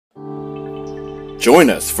Join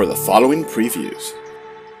us for the following previews.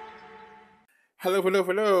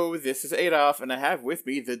 Hello. This is Adolf, and I have with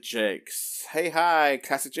me the Jakes. Hey, hi,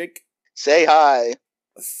 Classic Jake. Say hi.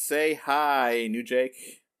 Say hi, New Jake.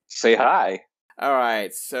 Say hi. All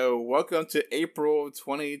right, so welcome to April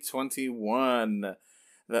 2021,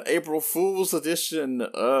 the April Fool's edition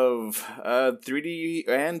of 3D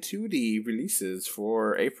and 2D releases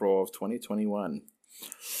for April of 2021.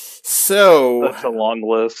 So that's a long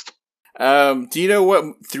list. Do you know what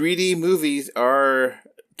 3D movies are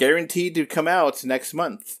guaranteed to come out next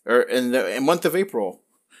month, or in the month of April?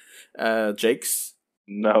 Jakes?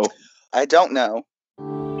 No. I don't know.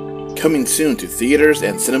 Coming soon to theaters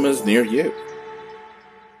and cinemas near you.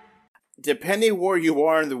 Depending where you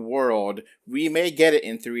are in the world, we may get it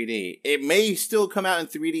in 3D. It may still come out in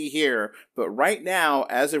 3D here, but right now,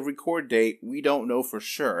 as of record date, we don't know for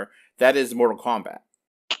sure. That is Mortal Kombat.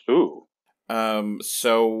 Ooh.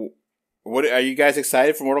 So, what are you guys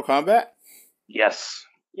excited for Mortal Kombat? Yes.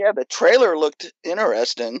 Yeah, the trailer looked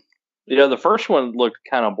interesting. Yeah, the first one looked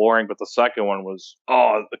kind of boring, but the second one was,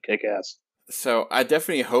 kick-ass. So, I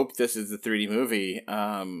definitely hope this is the 3D movie,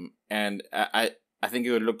 and I think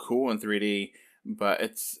it would look cool in 3D, but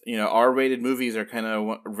it's, R-rated movies are kind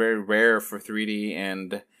of very rare for 3D,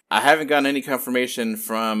 and I haven't gotten any confirmation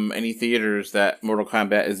from any theaters that Mortal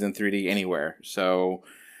Kombat is in 3D anywhere. So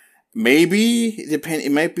maybe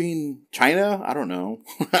it might be in China. I don't know.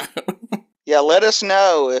 Yeah, let us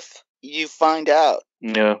know if you find out.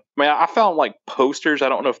 Yeah, I found posters. I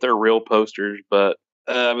don't know if they're real posters, but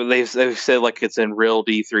they've said it's in real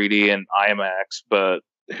D3D and IMAX, but.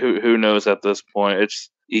 Who knows at this point?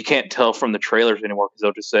 You can't tell from the trailers anymore because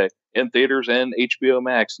they'll just say in theaters and HBO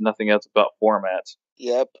Max, nothing else about formats.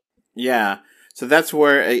 Yep. Yeah. So that's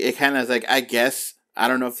where it kind of is I guess, I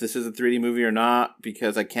don't know if this is a 3D movie or not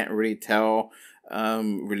because I can't really tell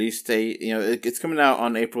release date. It's coming out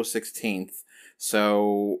on April 16th.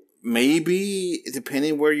 So maybe,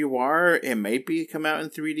 depending where you are, it might be come out in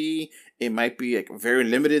 3D. It might be a very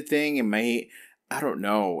limited thing. It might... I don't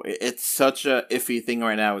know. It's such a iffy thing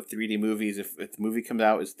right now with 3D movies. If the movie comes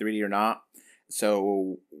out as 3D or not.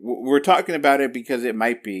 So we're talking about it because it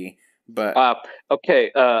might be. But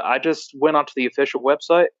okay. I just went onto the official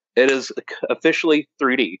website. It is officially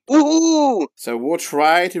 3D. Ooh! So we'll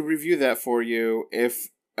try to review that for you if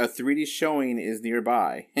a 3D showing is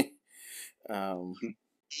nearby.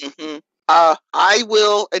 Mm-hmm. I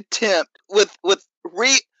will attempt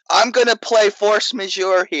I'm gonna play force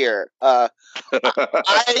majeure here.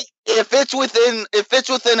 If it's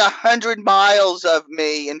within 100 miles of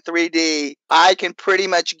me in 3D, I can pretty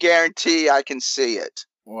much guarantee I can see it.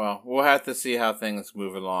 Well, we'll have to see how things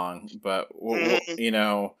move along, but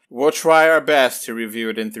we'll try our best to review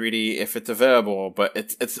it in 3D if it's available. But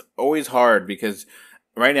it's always hard because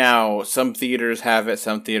right now some theaters have it,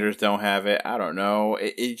 some theaters don't have it. I don't know.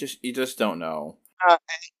 You just don't know.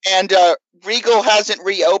 And Regal hasn't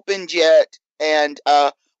reopened yet, and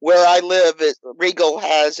where I live, Regal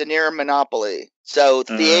has an air monopoly, so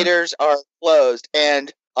theaters are closed.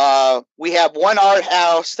 And we have one art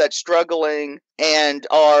house that's struggling, and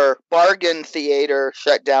our bargain theater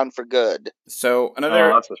shut down for good. So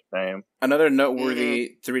that's a shame. Another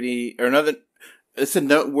noteworthy 3D or it's a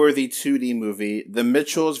noteworthy 2D movie, The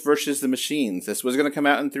Mitchells versus the Machines. This was going to come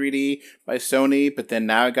out in 3D by Sony, but then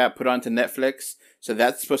now it got put onto Netflix. So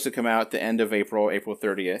that's supposed to come out at the end of April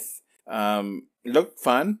 30th. Looked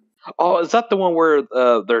fun. Oh, is that the one where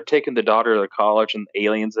they're taking the daughter to college and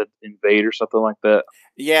aliens that invade or something like that?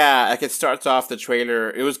 Yeah, it starts off the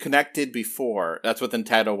trailer. It was Connected before. That's what the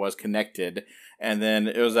title was, Connected. And then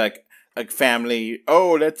it was like family.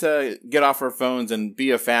 Oh, let's get off our phones and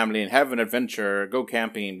be a family and have an adventure, go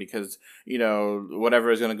camping because,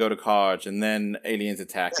 whatever is going to go to college. And then aliens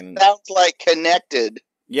attack. That sounds like Connected.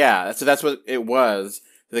 Yeah, so that's what it was.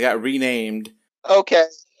 They got renamed. Okay.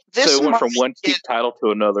 So it went from one title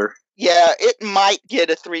to another. Yeah, it might get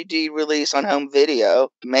a 3D release on home video.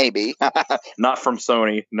 Maybe. Not from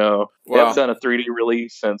Sony, no. They haven't done a 3D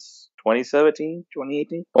release since 2017,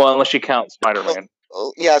 2018? Well, unless you count Spider-Man.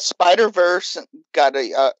 Yeah, Spider-Verse got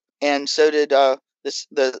and so did the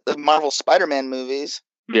Marvel Spider-Man movies.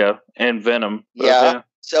 Yeah, and Venom. Yeah.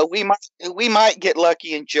 So we might get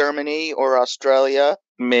lucky in Germany or Australia.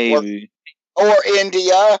 Maybe. Or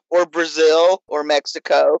India, or Brazil, or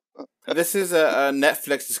Mexico. This is a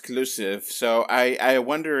Netflix exclusive, so I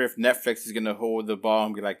wonder if Netflix is going to hold the ball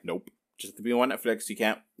and be like, nope, just to be on Netflix, you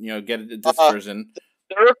can't, get this version.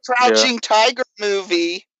 Their Crouching Tiger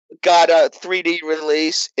movie got a 3D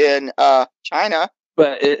release in China.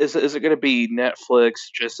 But is it going to be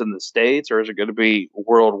Netflix just in the States, or is it going to be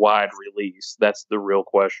worldwide release? That's the real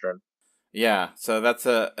question. Yeah, so that's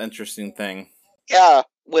a interesting thing. Yeah,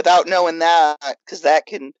 without knowing that, because that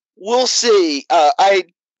can, we'll see.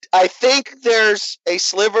 I think there's a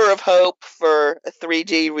sliver of hope for a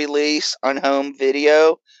 3D release on home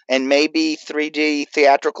video, and maybe 3D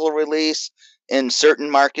theatrical release in certain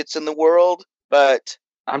markets in the world. But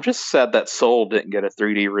I'm just sad that Soul didn't get a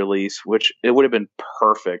 3D release, which it would have been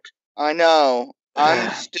perfect. I know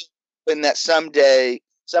I'm still hoping that someday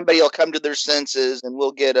somebody will come to their senses and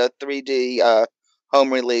we'll get a 3D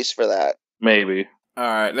home release for that. Maybe. All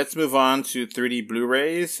right, let's move on to 3D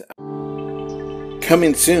Blu-rays.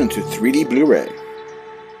 Coming soon to 3D Blu-ray.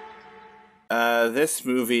 This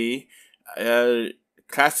movie,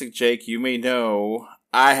 classic Jake, you may know.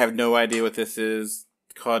 I have no idea what this is.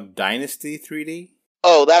 It's called Dynasty 3D.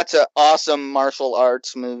 Oh, that's an awesome martial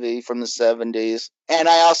arts movie from the 70s. And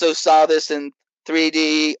I also saw this in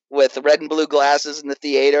 3D with red and blue glasses in the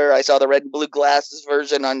theater. I saw the red and blue glasses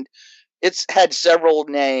version on. It's had several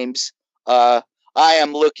names. I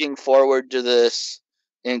am looking forward to this.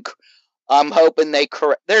 And I'm hoping they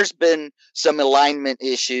correct. There's been some alignment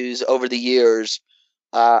issues over the years,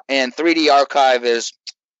 and 3D Archive is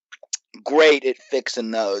great at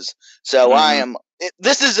fixing those. So I am.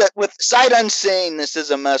 This is with sight unseen. This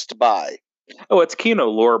is a must buy. Oh, it's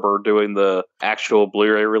Kino Lorber doing the actual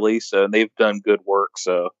Blu-ray release, and they've done good work.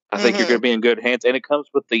 So I think you're going to be in good hands. And it comes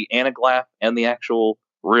with the Anaglyph and the actual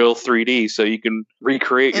real 3D, so you can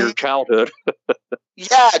recreate your childhood.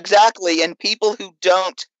 Yeah, exactly. And people who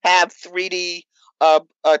don't have 3D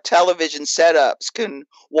television setups can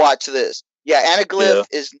watch this. Yeah, Anaglyph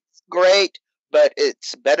is great, but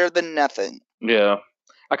it's better than nothing. Yeah.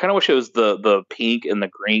 I kind of wish it was the pink and the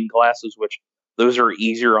green glasses, which those are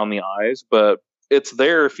easier on the eyes, but it's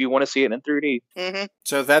there if you want to see it in 3D. Mm-hmm.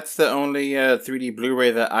 So that's the only 3D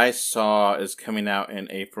Blu-ray that I saw is coming out in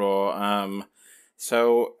April.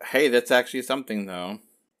 So, hey, that's actually something, though.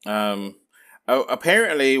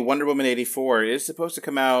 Apparently, Wonder Woman 84 is supposed to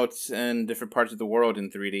come out in different parts of the world in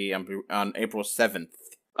 3D on April 7th.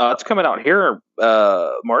 It's coming out here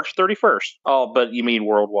March 31st. Oh, but you mean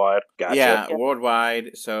worldwide. Gotcha. Yeah,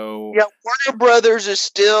 worldwide. So yeah, Warner Brothers is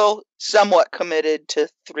still somewhat committed to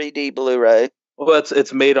 3D Blu-ray. Well,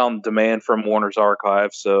 it's made on demand from Warner's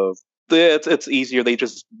archive, so it's easier. They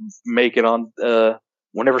just make it on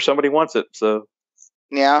whenever somebody wants it. So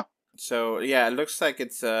yeah. So yeah, it looks like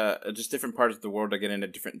it's just different parts of the world are getting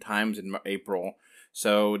at different times in April.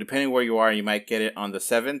 So depending where you are, you might get it on the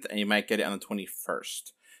 7th and you might get it on the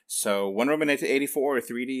 21st. So Wonder Woman 84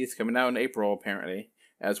 3D is coming out in April apparently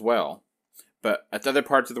as well. But at other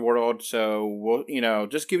parts of the world, so we'll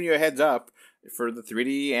just giving you a heads up for the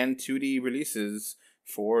 3D and 2D releases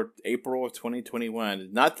for April of 2021.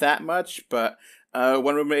 Not that much, but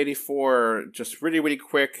Wonder Woman 84 just really really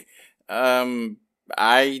quick.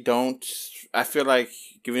 I feel like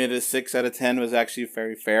giving it a 6 out of 10 was actually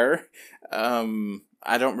very fair.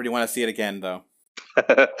 I don't really want to see it again, though.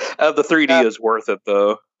 The 3D is worth it,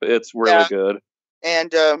 though. It's really good.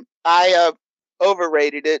 And I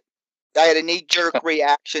overrated it. I had a knee-jerk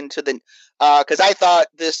reaction to the... because I thought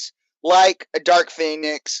this, like a Dark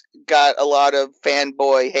Phoenix, got a lot of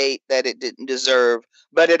fanboy hate that it didn't deserve.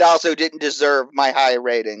 But it also didn't deserve my high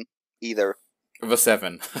rating, either. Of a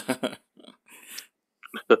 7.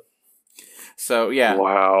 So yeah,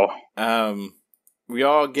 wow. We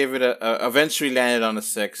all give it eventually landed on a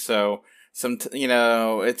 6. So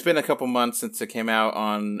it's been a couple months since it came out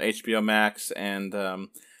on HBO Max, and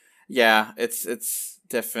yeah, it's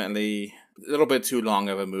definitely a little bit too long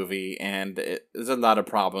of a movie, and there's a lot of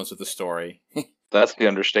problems with the story. That's the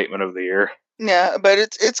understatement of the year. Yeah, but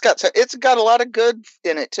it's got a lot of good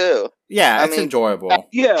in it too. Yeah, it's enjoyable.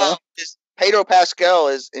 Yeah. Pedro Pascal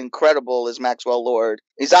is incredible as Maxwell Lord.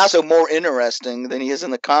 He's also more interesting than he is in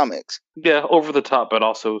the comics. Yeah, over the top, but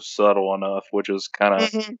also subtle enough, which is kind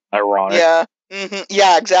of ironic. Yeah,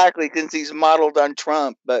 yeah, exactly. Since he's modeled on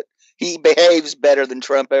Trump, but he behaves better than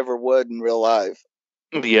Trump ever would in real life.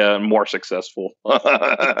 Yeah, more successful.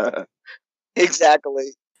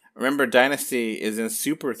 Exactly. Remember, Dynasty is in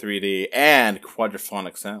Super 3D and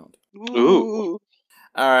quadraphonic sound. Ooh.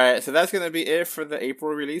 All right, so that's going to be it for the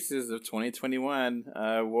April releases of 2021.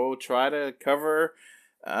 We'll try to cover,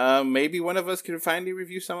 maybe one of us can finally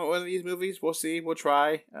review one of these movies. We'll see, we'll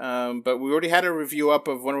try. But we already had a review up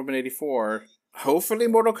of Wonder Woman 84. Hopefully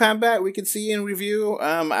Mortal Kombat we can see in review.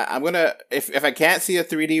 I'm going to, if I can't see a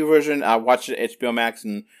 3D version, I'll watch it at HBO Max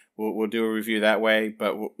and we'll do a review that way.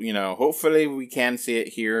 But, hopefully we can see it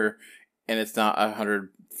here and it's not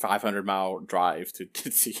 500 mile drive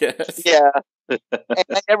to see it. Yeah.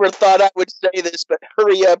 And I never thought I would say this, but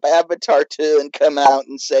hurry up, Avatar 2, and come out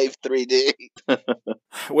and save 3D.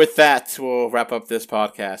 With that, we'll wrap up this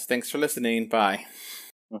podcast. Thanks for listening. Bye.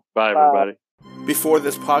 Bye, everybody. Before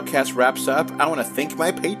this podcast wraps up, I want to thank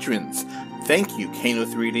my patrons. Thank you, Kano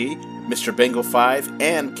 3D, Mr. Bengal 5,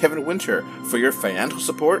 and Kevin Winter for your financial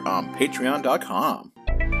support on Patreon.com.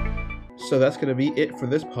 So that's going to be it for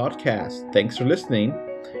this podcast. Thanks for listening.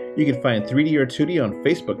 You can find 3D or 2D on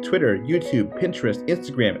Facebook, Twitter, YouTube, Pinterest,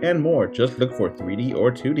 Instagram, and more. Just look for 3D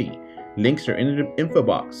or 2D. Links are in the info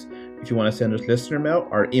box. If you want to send us listener mail,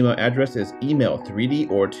 our email address is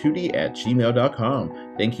email3dortwo@gmail.com.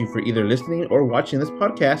 Thank you for either listening or watching this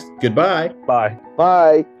podcast. Goodbye. Bye.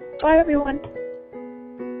 Bye. Bye, everyone.